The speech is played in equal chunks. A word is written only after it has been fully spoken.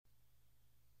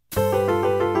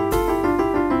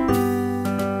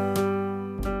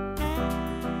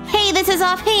is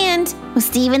Offhand with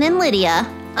Steven and Lydia.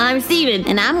 I'm Steven.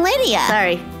 And I'm Lydia.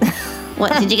 Sorry.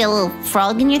 What, did you get a little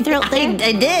frog in your throat there?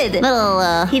 I did.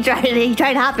 Little, He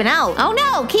tried hopping out. Oh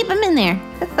no, keep him in there.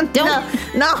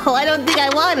 Don't. No, I don't think I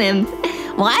want him.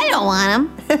 Well, I don't want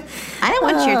him. I don't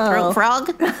want your throat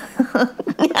frog.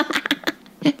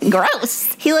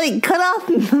 Gross. He cut off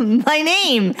my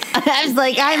name. I was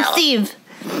like, I'm Steve.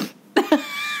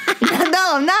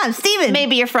 No, I'm not. I'm Steven.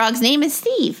 Maybe your frog's name is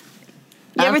Steve.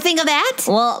 You ever think of that?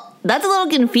 Well, that's a little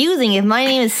confusing if my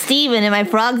name is Steven and my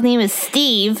frog's name is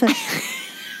Steve.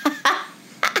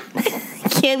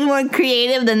 Can't be more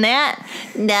creative than that.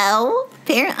 No.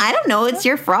 I don't know. It's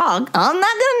your frog. I'm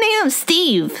not going to name him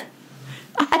Steve.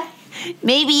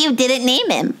 Maybe you didn't name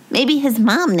him. Maybe his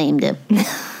mom named him.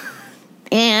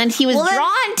 And he was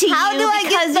drawn to you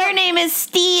because your name is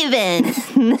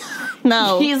Steven.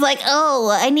 No. He's like, oh,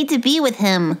 I need to be with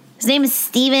him. His name is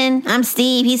Steven. I'm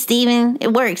Steve. He's Steven.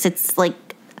 It works. It's like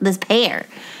this pair.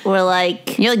 You're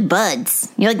like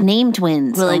buds. You're like name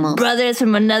twins. We're almost. like brothers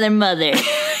from another mother.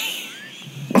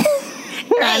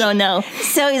 I don't know.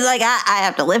 So he's like, I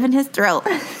have to live in his throat.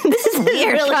 This is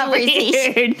weird really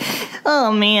conversation. Weird.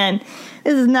 Oh, man.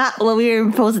 This is not what we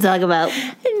were supposed to talk about.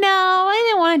 No, I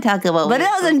didn't want to talk about But it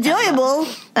was enjoyable.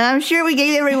 And I'm sure we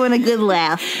gave everyone a good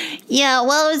laugh. Yeah,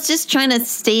 well, I was just trying to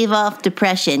stave off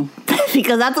depression.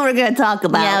 Because that's what we're going to talk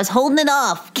about. Yeah, I was holding it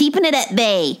off, keeping it at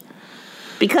bay.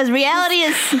 Because reality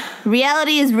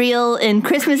is real and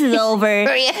Christmas is over.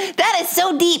 That is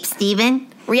so deep, Steven.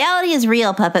 Reality is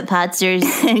real, Puppet Podsters.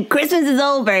 And Christmas is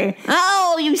over.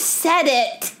 Oh, you said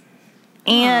it.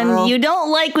 And you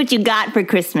don't like what you got for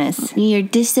Christmas. You're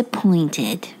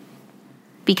disappointed.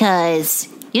 Because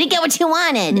you didn't get what you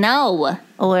wanted. No.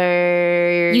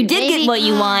 Or you did get what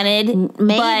you wanted.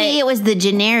 Maybe it was the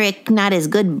generic, not as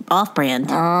good off-brand.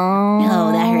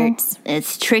 Oh, that hurts.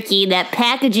 It's tricky. That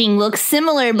packaging looks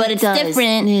similar, but it's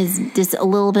different. It's just a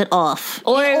little bit off.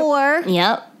 Or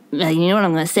yep. You know what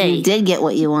I'm going to say. You did get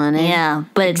what you wanted. Yeah,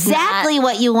 but exactly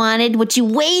what you wanted, what you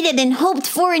waited and hoped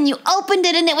for, and you opened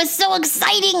it, and it was so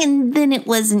exciting, and then it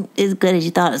wasn't as good as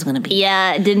you thought it was going to be.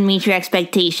 Yeah, it didn't meet your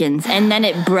expectations, and then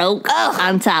it broke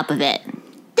on top of it.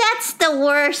 That's the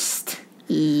worst.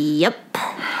 Yep.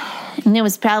 And it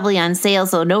was probably on sale,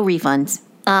 so no refunds.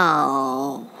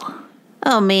 Oh,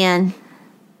 man.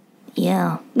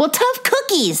 Yeah. Well, tough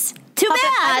cookies. Too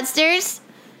bad. Podsters.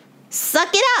 Suck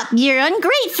it up. You're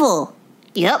ungrateful.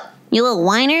 Yep. You little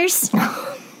whiners. No.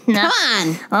 Come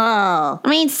on. Oh. I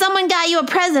mean, someone got you a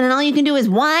present and all you can do is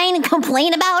whine and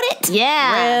complain about it?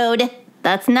 Yeah. Rude.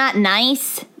 That's not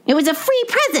nice. It was a free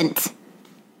present.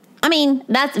 I mean,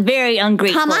 that's very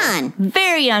ungrateful. Come on.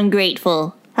 Very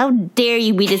ungrateful. How dare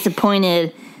you be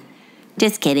disappointed?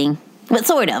 Just kidding. But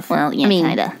sort of. Well, yeah,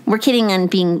 kinda. We're kidding on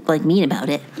being, mean about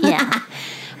it. Yeah.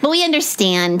 But we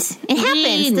understand. It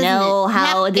happens, We know it?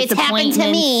 how It's happened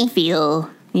to me. Feel.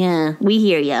 Yeah. We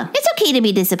hear ya. It's okay to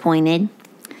be disappointed.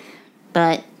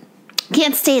 But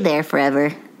can't stay there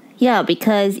forever. Yeah,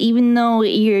 because even though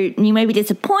you might be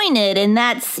disappointed, and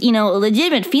that's, a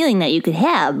legitimate feeling that you could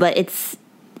have, but it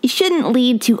shouldn't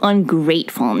lead to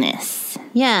ungratefulness.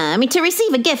 Yeah, I mean, to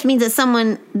receive a gift means that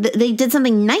someone, they did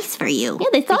something nice for you. Yeah,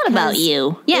 they thought about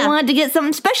you. Yeah. They wanted to get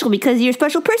something special because you're a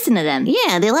special person to them.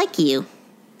 Yeah, they like you.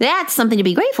 That's something to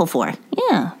be grateful for.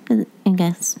 Yeah. I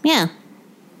guess. Yeah.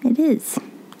 It is.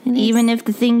 Even if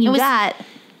the thing you got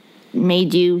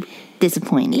made you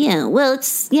disappointed. Yeah, well,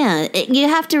 you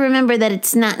have to remember that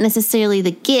it's not necessarily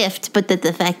the gift, but that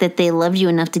the fact that they loved you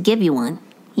enough to give you one.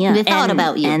 Yeah. They thought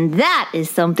about you. And that is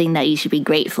something that you should be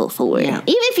grateful for. Yeah. Even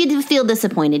if you do feel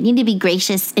disappointed, you need to be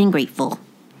gracious and grateful.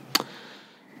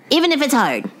 Even if it's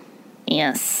hard.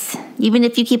 Yes. Even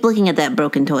if you keep looking at that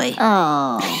broken toy.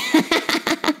 Oh.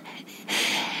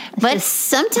 But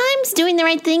sometimes doing the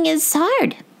right thing is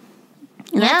hard.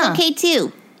 And that's okay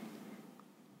too.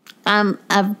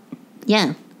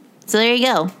 Yeah. So there you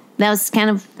go. That was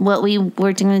kind of what we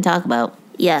were going to talk about.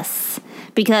 Yes.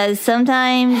 Because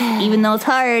sometimes, even though it's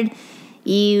hard,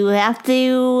 you have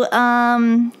to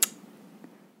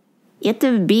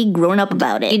be grown up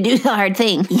about it. You do the hard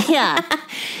thing. Yeah.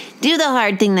 Do the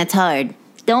hard thing that's hard.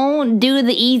 Don't do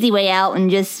the easy way out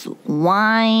and just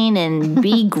whine and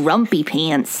be grumpy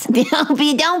pants. Don't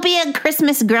be a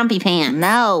Christmas grumpy pants.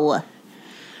 No.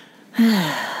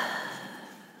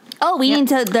 Oh, we need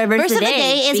to the verse of the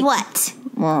day is what?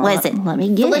 Well, what is it? Let me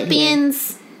get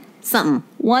Philippians something.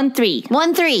 1:3.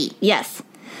 1:3. Yes.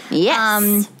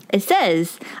 Yes. It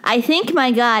says, I thank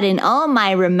my God in all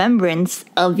my remembrance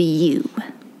of you.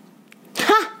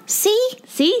 Ha!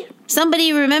 See?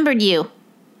 Somebody remembered you.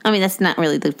 I mean, that's not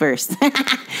really the verse.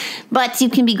 But you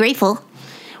can be grateful.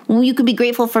 You can be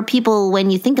grateful for people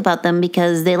when you think about them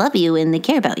because they love you and they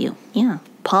care about you. Yeah.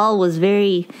 Paul was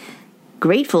very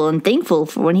grateful and thankful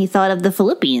for when he thought of the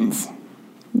Philippians.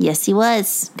 Yes, he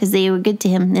was, because they were good to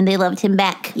him and they loved him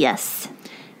back. Yes.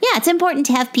 Yeah, it's important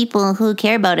to have people who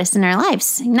care about us in our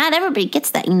lives. Not everybody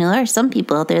gets that. There are some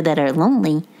people out there that are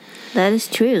lonely. That is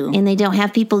true. And they don't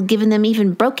have people giving them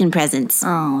even broken presents.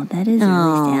 Oh, that is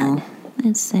really sad.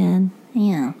 That's sad.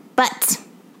 Yeah. But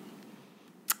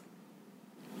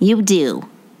you do.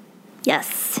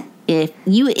 Yes. If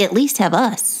you at least have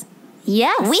us.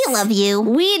 Yes. We love you.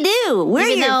 We do. We're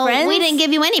even your friends. We didn't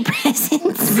give you any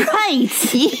presents.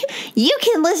 Right. You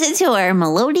can listen to our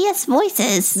melodious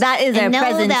voices. That is our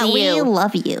present to you. We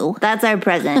love you. That's our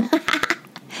present.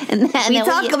 We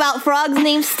talk about frogs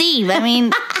named Steve. I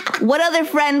mean, what other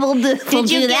friend will do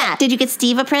that? Did you get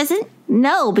Steve a present?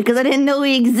 No, because I didn't know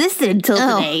he existed till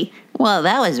today. Well,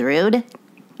 that was rude.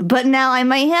 But now I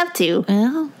might have to.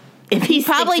 Well, if he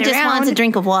probably just wants a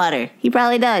drink of water. He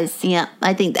probably does. Yeah,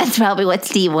 I think that's probably what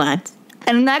Steve wants.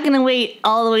 And I'm not going to wait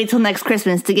all the way till next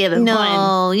Christmas to give him one.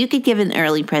 No, you could give an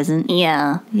early present.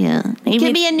 Yeah. Yeah. Maybe it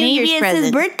could be a New Year's present. Maybe it's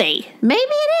his birthday. Maybe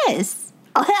it is.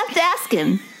 I'll have to ask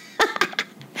him.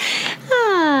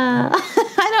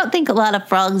 I don't think a lot of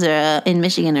frogs are in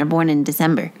Michigan are born in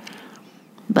December.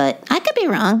 But I could be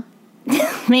wrong.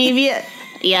 Maybe.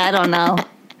 Yeah, I don't know.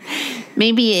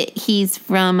 Maybe he's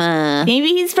from Maybe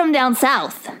he's from down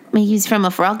south. Maybe he's from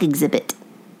a frog exhibit.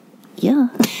 Yeah.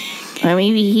 Or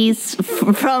maybe he's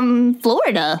from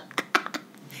Florida.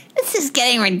 This is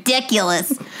getting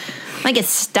ridiculous. Like it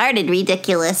started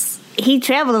ridiculous. He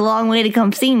traveled a long way to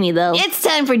come see me, though. It's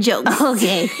time for jokes.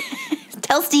 Okay.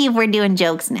 Tell Steve we're doing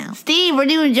jokes now. Steve, we're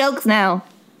doing jokes now.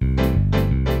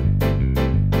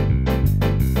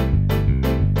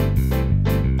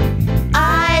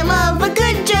 I love a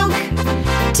good joke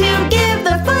to give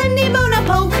the funny bone a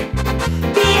poke.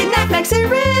 Be it knock-knocks or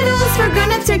riddles for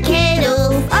grown-ups or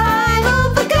kiddles. I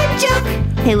love a good joke.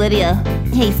 Hey, Lydia.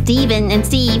 Hey, Steven and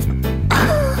Steve.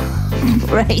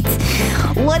 Right.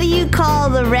 What do you call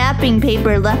the wrapping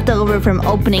paper left over from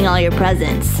opening all your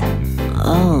presents?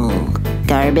 Oh,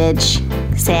 garbage.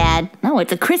 Sad. No,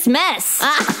 it's a Christmas.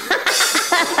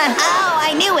 Oh,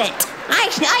 I knew it.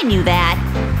 I knew that.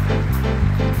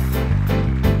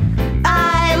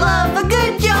 I love a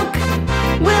good joke.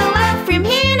 We'll laugh from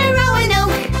here to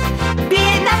Roanoke. Be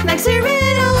it knock-knocks or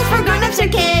riddles for grown-ups or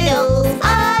kiddles.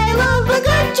 I love a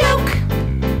good joke.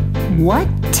 What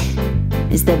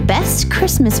is the best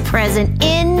Christmas present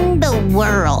in the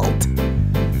world?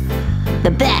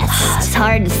 The best. It's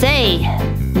hard to say.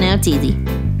 No, it's easy.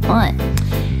 What?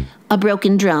 A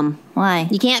broken drum. Why?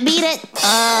 You can't beat it.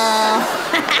 I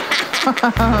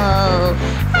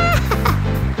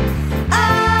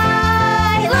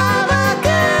love a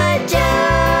good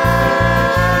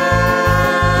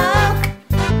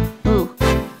joke. Ooh.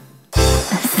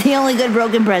 That's the only good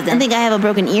broken present. I think I have a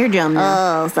broken eardrum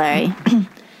now. Oh, sorry.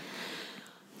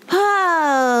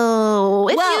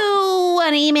 If you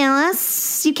want to email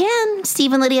us, you can.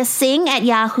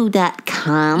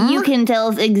 SteveandLydiaSing@yahoo.com. You can tell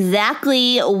us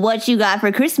exactly what you got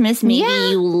for Christmas. Maybe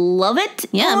you love it.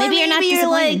 Yeah, maybe you're not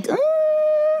disappointed. Like,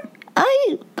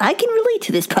 I can relate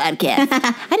to this podcast.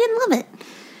 I didn't love it.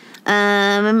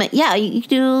 Yeah, you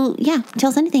do. Yeah, tell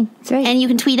us anything. That's right. And you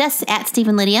can tweet us at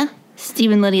SteveandLydia.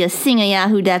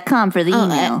 SteveandLydiaSing@yahoo.com for the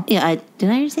email. Did I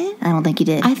already say it? I don't think you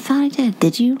did. I thought I did.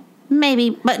 Did you? Maybe,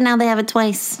 but now they have it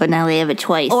twice. But now they have it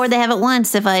twice. Or they have it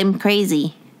once if I'm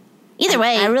crazy. Either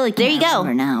way, I really can't there you go.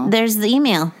 remember now. There's the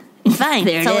email. It's fine.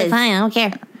 There it's it totally is. fine. I don't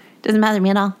care. Doesn't bother me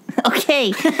at all.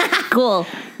 Okay, cool.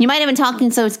 You might have been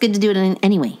talking, so it's good to do it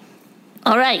anyway.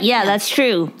 All right, yeah, that's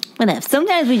true. What if?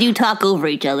 Sometimes we do talk over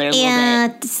each other a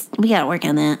little We gotta work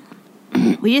on that.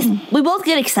 bit. We both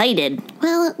get excited.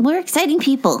 Well, we're exciting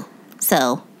people,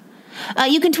 so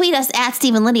you can tweet us at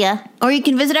Steve and Lydia, or you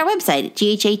can visit our website at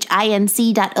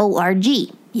ghhinc.org.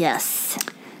 Yes,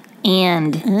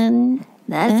 and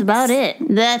that's about it.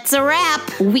 That's a wrap.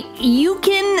 You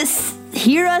can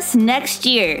hear us next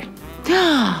year.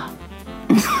 Yes.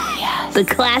 The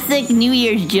classic New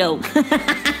Year's joke.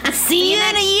 See you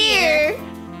in a year.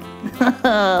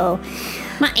 Oh,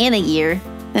 not in a year.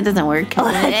 That doesn't work. Oh,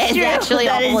 that's true. Actually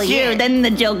that a whole is true. year. Then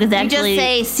the joke is actually You just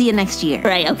say, see you next year.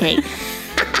 right. Okay.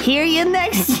 Hear you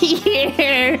next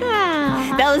year.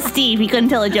 That was Steve. He couldn't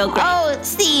tell a joke. Right. Oh,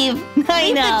 Steve. I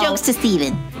Leave know. the jokes to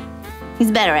Steven. He's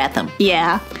better at them.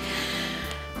 Yeah.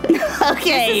 This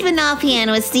Okay. has been Offhand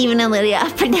with Steven and Lydia, a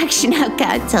production of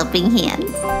God's Helping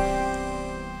Hands.